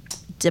enough to,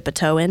 dip a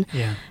toe in.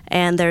 Yeah.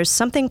 And there's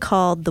something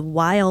called the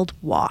Wild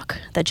Walk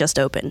that just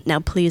opened. Now,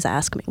 please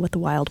ask me what the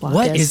Wild Walk is.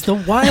 What is the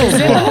Wild Is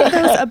it one Walk? of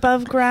those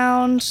above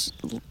ground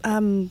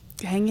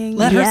hanging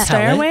Let her tell it.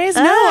 stairways?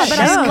 Oh, No, but she's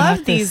I got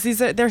love this. these.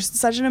 They're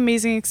such an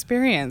amazing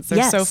experience.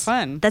 They're so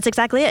fun. That's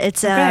exactly it.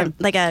 It's Okay.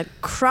 like a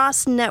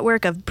cross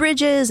network of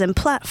bridges and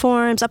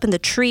platforms up in the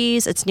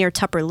trees. It's near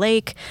Tupper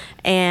Lake,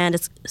 and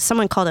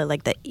someone called it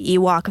like the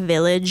Ewok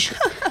Village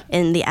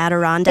in the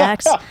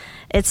Adirondacks.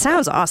 It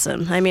sounds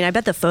awesome. I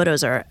bet the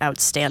photos are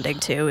outstanding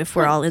too, if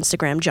we're all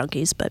Instagram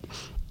junkies, but...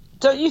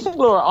 Don't you think,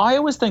 Laura, I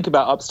always think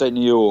about upstate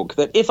New York,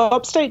 that if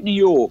upstate New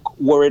York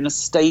were in a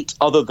state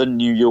other than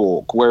New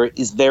York, where it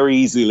is very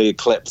easily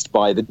eclipsed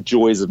by the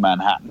joys of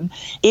Manhattan,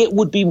 it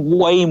would be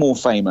way more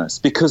famous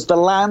because the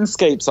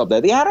landscapes up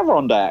there, the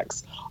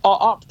Adirondacks, are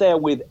up there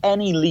with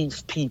any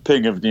leaf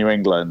peeping of New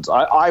England.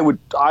 I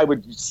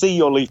would see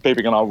your leaf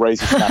peeping and I'll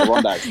raise you some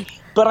Adirondacks.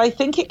 But I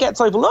think it gets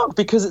overlooked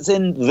because it's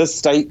in the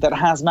state that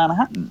has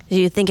Manhattan. Do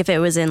you think if it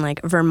was in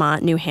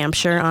Vermont, New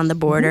Hampshire on the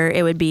border,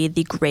 it would be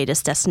the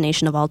greatest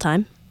destination of all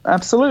time?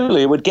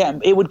 Absolutely. It would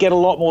get a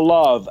lot more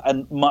love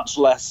and much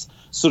less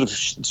sort of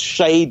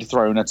shade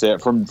thrown at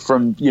it from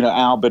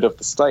our bit of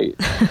the state.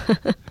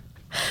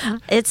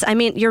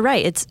 You're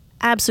right. It's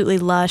absolutely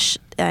lush,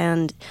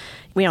 and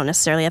we don't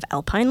necessarily have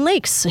alpine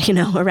lakes,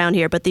 around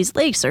here, but these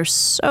lakes are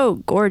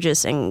so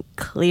gorgeous and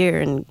clear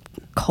and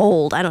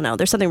cold. I don't know.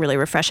 There's something really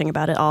refreshing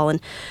about it all.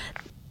 And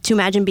to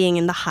imagine being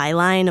in the high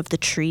line of the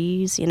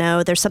trees,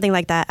 there's something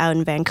like that out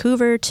in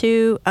Vancouver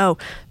too. Oh,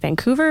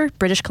 Vancouver,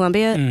 British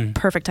Columbia,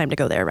 perfect time to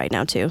go there right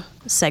now too.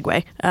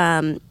 Segue.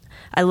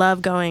 I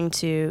love going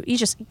to, you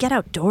just get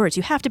outdoors.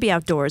 You have to be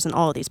outdoors in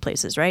all of these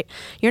places, right?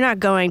 You're not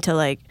going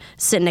to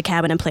sit in a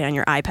cabin and play on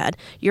your iPad.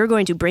 You're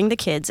going to bring the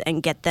kids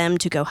and get them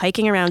to go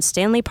hiking around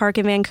Stanley Park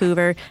in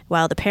Vancouver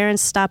while the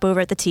parents stop over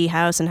at the tea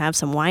house and have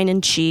some wine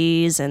and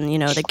cheese, and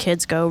the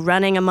kids go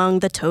running among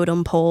the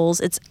totem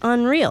poles. It's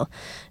unreal.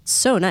 It's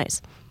so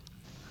nice.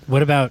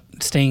 What about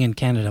staying in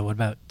Canada? What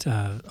about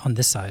on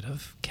this side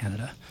of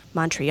Canada.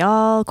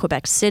 Montreal,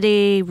 Quebec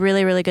City,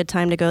 really, really good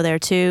time to go there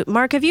too.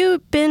 Mark, have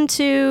you been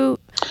to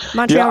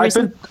Montreal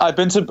recently? I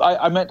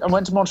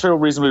went to Montreal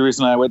reasonably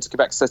recently. I went to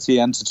Quebec City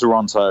and to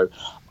Toronto.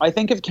 I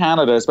think of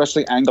Canada,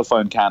 especially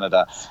Anglophone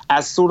Canada,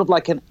 as sort of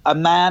like a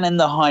man in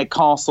the high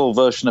castle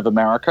version of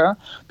America,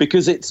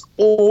 because it's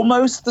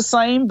almost the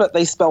same, but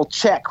they spell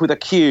Czech with a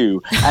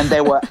Q, and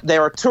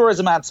there are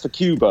tourism ads for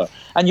Cuba,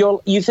 and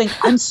you think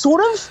I'm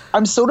sort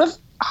of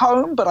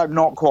home, but I'm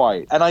not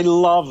quite. And I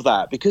love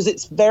that because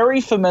it's very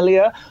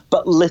familiar,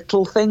 but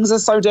little things are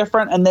so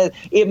different. And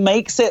it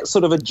makes it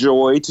sort of a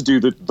joy to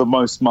do the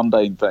most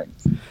mundane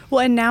things.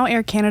 Well, and now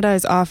Air Canada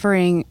is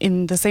offering,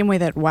 in the same way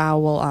that WOW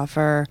will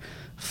offer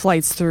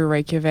flights through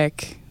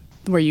Reykjavik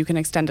where you can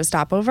extend a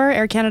stopover,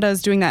 Air Canada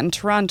is doing that in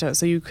Toronto.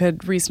 So you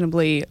could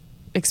reasonably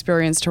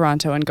experience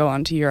Toronto and go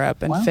on to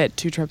Europe and fit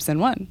 2 trips in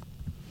one.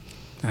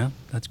 Well,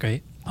 that's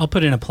great. I'll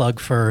put in a plug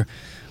for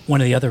one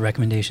of the other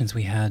recommendations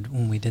we had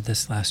when we did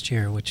this last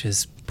year, which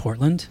is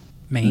Portland,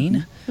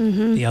 Maine,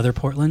 the other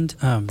Portland.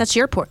 That's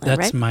your Portland, right?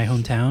 That's my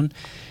hometown.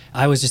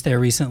 I was just there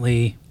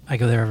recently. I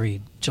go there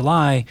every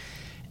July.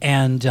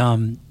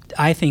 And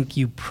I think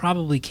you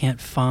probably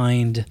can't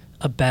find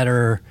a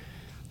better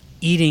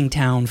eating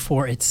town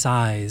for its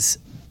size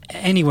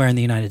anywhere in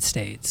the United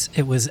States.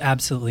 It was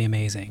absolutely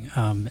amazing.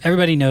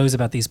 Everybody knows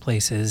about these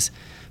places,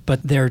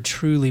 but they're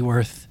truly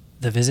worth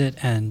the visit.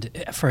 And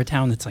for a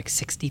town that's like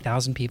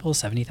 60,000 people,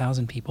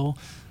 70,000 people,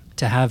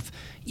 to have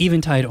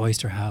Eventide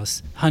Oyster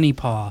House, Honey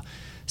Paw,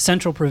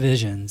 Central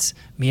Provisions,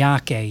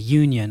 Miyake,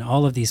 Union,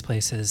 all of these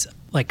places,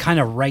 like kind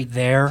of right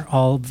there,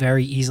 all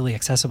very easily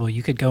accessible.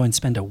 You could go and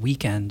spend a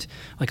weekend,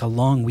 like a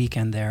long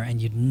weekend there,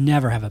 and you'd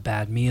never have a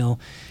bad meal.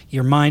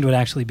 Your mind would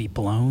actually be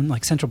blown.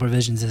 Like Central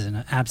Provisions is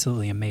an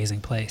absolutely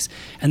amazing place.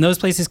 And those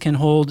places can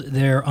hold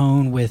their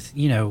own with,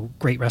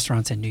 great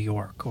restaurants in New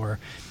York or,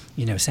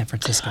 San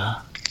Francisco.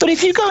 But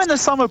if you go in the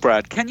summer,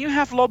 Brad, can you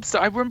have lobster?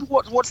 I remember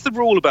what's the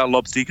rule about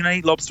lobster? You can only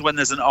eat lobster when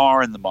there's an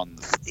R in the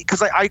month.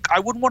 Because I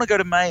wouldn't want to go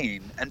to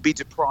Maine and be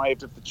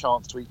deprived of the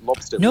chance to eat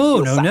lobster.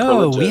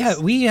 No.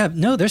 We have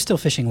no. They're still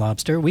fishing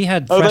lobster. We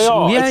had. Oh, fresh, they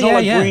are. Yeah, it's not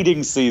like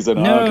breeding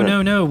season.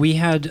 No. We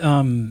had.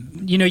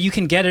 You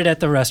can get it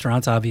at the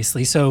restaurants,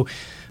 obviously. So,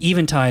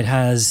 Eventide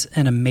has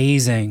an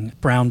amazing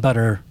brown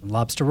butter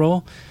lobster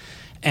roll.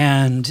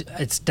 And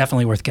it's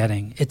definitely worth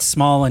getting. It's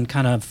small and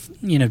kind of,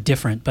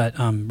 different, but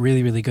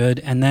really, really good.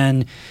 And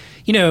then,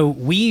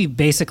 we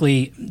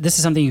basically, this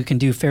is something you can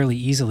do fairly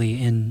easily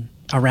in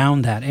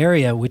around that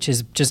area, which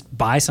is just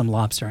buy some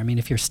lobster. I mean,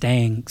 if you're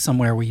staying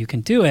somewhere where you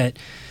can do it,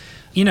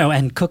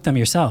 and cook them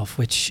yourself,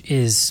 which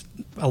is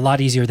a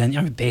lot easier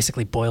than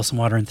basically boil some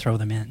water and throw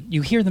them in.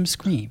 You hear them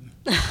scream.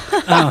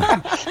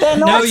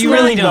 No, you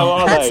really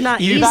don't. That's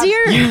not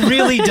easier. You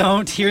really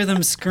don't hear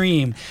them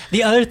scream.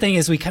 The other thing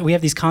is we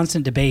have these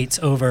constant debates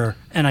over,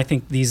 and I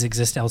think these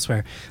exist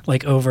elsewhere,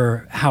 like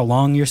over how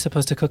long you're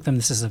supposed to cook them.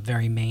 This is a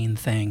very main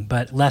thing,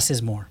 but less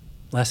is more.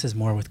 Less is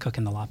more with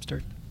cooking the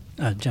lobster.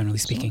 Generally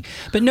speaking,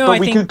 but no,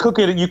 but you can cook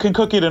it. You can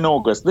cook it in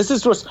August. This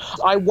is just.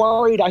 I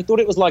thought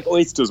it was like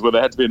oysters, where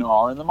there had to be an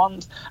R in the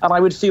month, and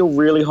I would feel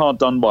really hard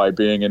done by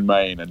being in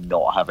Maine and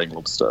not having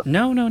lobster.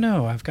 No.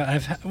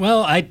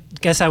 I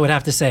guess I would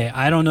have to say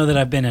I don't know that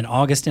I've been in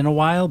August in a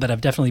while, but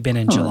I've definitely been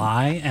in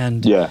July,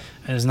 and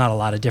there's not a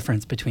lot of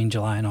difference between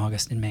July and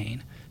August in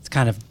Maine. It's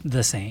kind of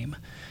the same.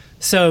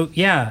 So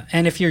yeah,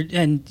 and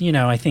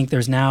I think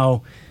there's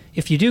now.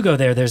 If you do go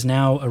there, there's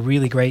now a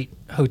really great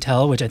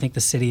hotel, which I think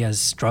the city has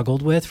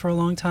struggled with for a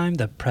long time,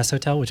 the Press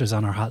Hotel, which was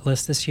on our hot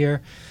list this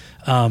year.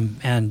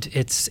 And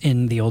it's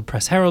in the old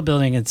Press Herald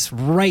building. It's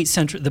right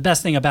central. The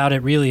best thing about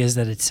it really is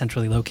that it's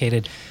centrally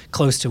located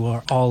close to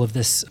where all of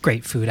this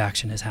great food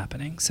action is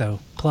happening. So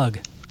plug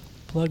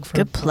for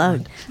good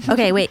plug.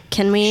 Okay, wait,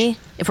 can we,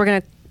 if we're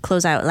going to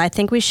close out, I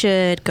think we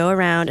should go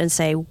around and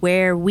say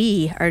where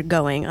we are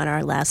going on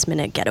our last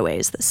minute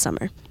getaways this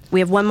summer. We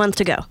have 1 month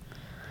to go.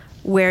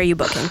 Where are you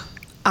booking?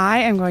 I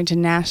am going to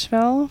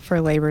Nashville for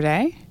Labor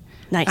Day.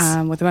 Nice.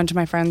 With a bunch of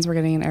my friends. We're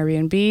getting an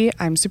Airbnb.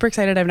 I'm super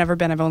excited. I've never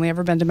been. I've only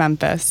ever been to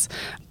Memphis.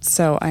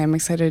 So I am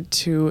excited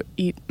to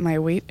eat my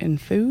weight in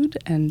food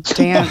and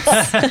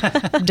dance.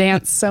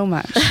 Dance so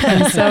much.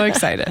 I'm so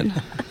excited.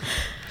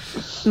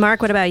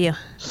 Mark, what about you?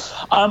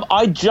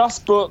 I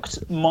just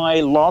booked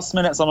my last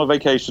minute summer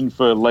vacation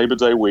for Labor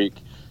Day week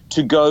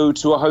to go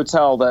to a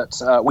hotel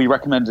that we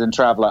recommended in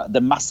Traveller,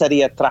 the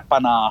Masseria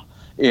Trapana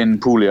in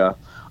Puglia,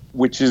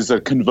 which is a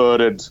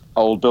converted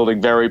old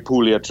building, very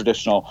Puglia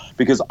traditional,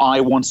 because I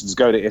wanted to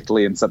go to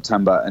Italy in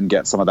September and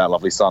get some of that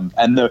lovely sun.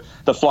 And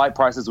the flight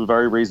prices were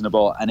very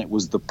reasonable, and it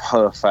was the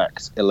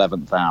perfect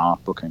 11th hour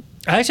booking.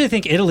 I actually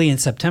think Italy in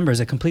September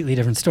is a completely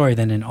different story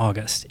than in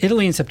August.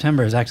 Italy in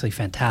September is actually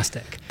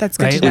fantastic. That's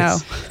good to know.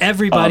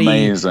 Everybody,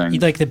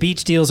 amazing. Like the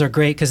beach deals are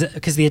great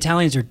because the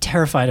Italians are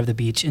terrified of the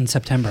beach in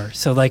September.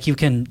 So like you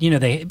can,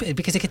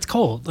 because it gets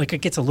cold, like it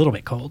gets a little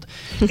bit cold.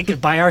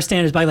 By our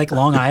standards, by like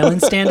Long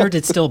Island standards,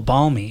 it's still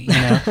balmy,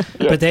 Yeah,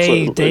 but they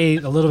they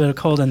a little bit of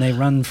cold and they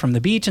run from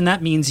the beach, and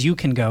that means you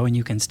can go and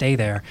you can stay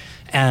there.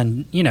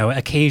 And,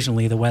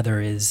 occasionally the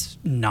weather is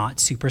not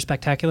super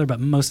spectacular, but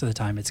most of the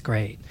time it's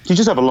great. You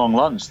just have a long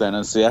lunch then,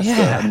 a siesta,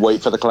 and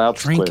wait for the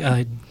clouds to Drink clear.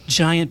 a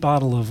giant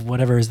bottle of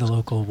whatever is the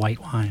local white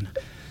wine.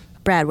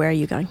 Brad, where are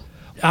you going?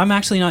 I'm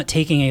actually not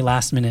taking a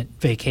last-minute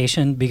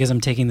vacation because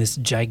I'm taking this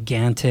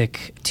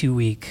gigantic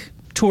 2-week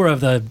tour of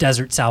the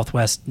Desert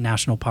Southwest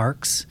National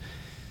Parks.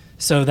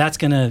 So that's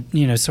going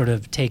to, sort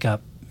of take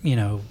up,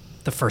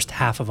 the first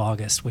half of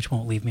August, which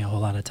won't leave me a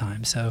whole lot of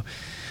time. So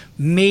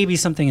maybe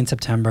something in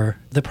September.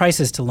 The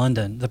prices in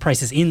London,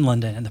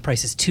 and the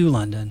prices to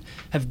London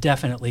have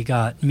definitely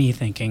got me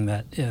thinking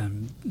that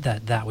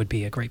that would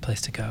be a great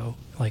place to go,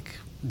 like,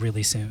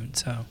 really soon.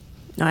 So.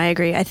 No, I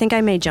agree. I think I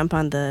may jump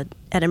on the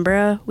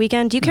Edinburgh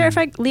weekend. Do you care if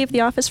I leave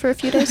the office for a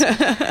few days?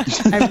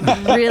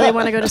 I really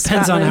want to go to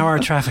Scotland. Depends on how our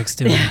traffic's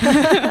doing.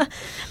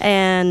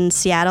 And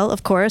Seattle,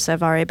 of course,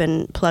 I've already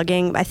been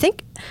plugging. I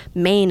think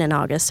Maine in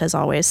August has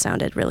always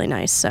sounded really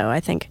nice. So I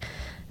think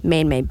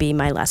Maine may be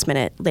my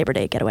last-minute Labor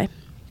Day getaway.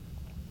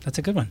 That's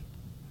a good one.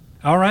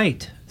 All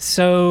right.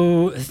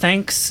 So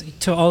thanks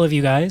to all of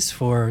you guys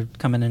for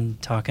coming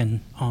and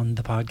talking on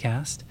the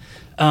podcast.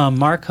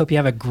 Mark, hope you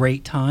have a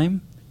great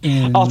time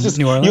in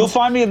New Orleans. You'll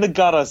find me in the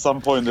gutter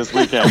some point this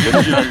weekend.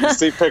 And, you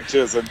see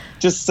pictures and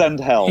just send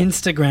help.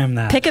 Instagram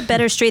that. Pick a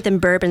better street than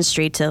Bourbon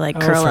Street to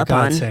curl up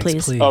on, sakes,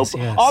 please. yes.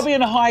 I'll be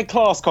in a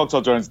high-class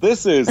Cocktail Jones.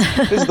 This is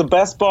the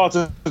best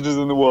bartenders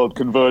in the world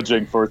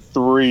converging for a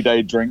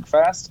 3-day drink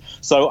fest.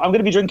 So I'm going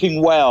to be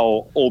drinking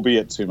well,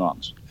 albeit too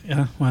much.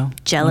 Yeah, well,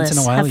 Jealous. once in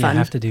a while Have you fun.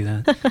 have to do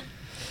that.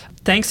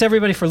 Thanks,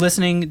 everybody, for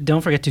listening.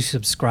 Don't forget to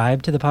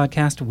subscribe to the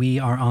podcast. We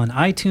are on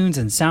iTunes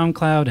and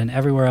SoundCloud and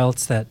everywhere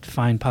else that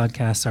fine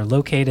podcasts are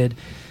located.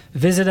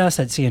 Visit us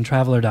at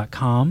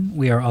cntraveler.com.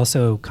 We are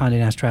also Condé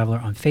Nast Traveler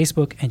on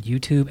Facebook and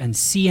YouTube, and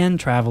CN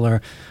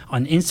Traveler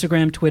on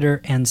Instagram,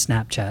 Twitter, and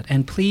Snapchat.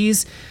 And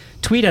please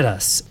tweet at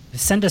us.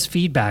 Send us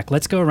feedback.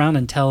 Let's go around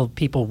and tell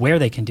people where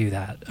they can do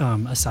that,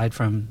 aside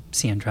from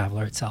CN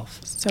Traveler itself.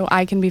 So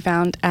I can be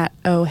found at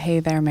Oh Hey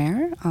There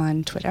Mayor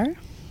on Twitter.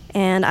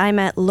 And I'm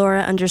at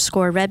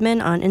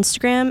Laura_Redman on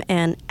Instagram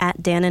and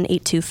at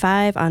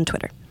Dannon825 on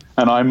Twitter.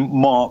 And I'm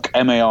Mark,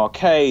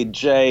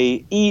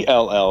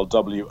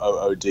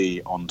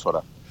 MarkJellwood on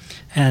Twitter.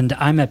 And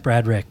I'm at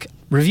Bradrick.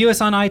 Review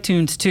us on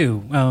iTunes, too.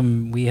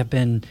 We have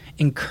been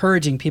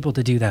encouraging people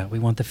to do that. We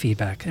want the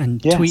feedback.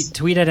 And Yes.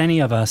 tweet at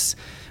any of us.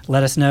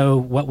 Let us know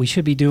what we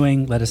should be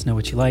doing. Let us know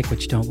what you like,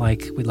 what you don't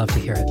like. We'd love to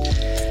hear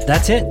it.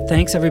 That's it.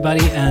 Thanks,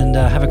 everybody, and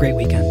have a great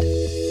weekend.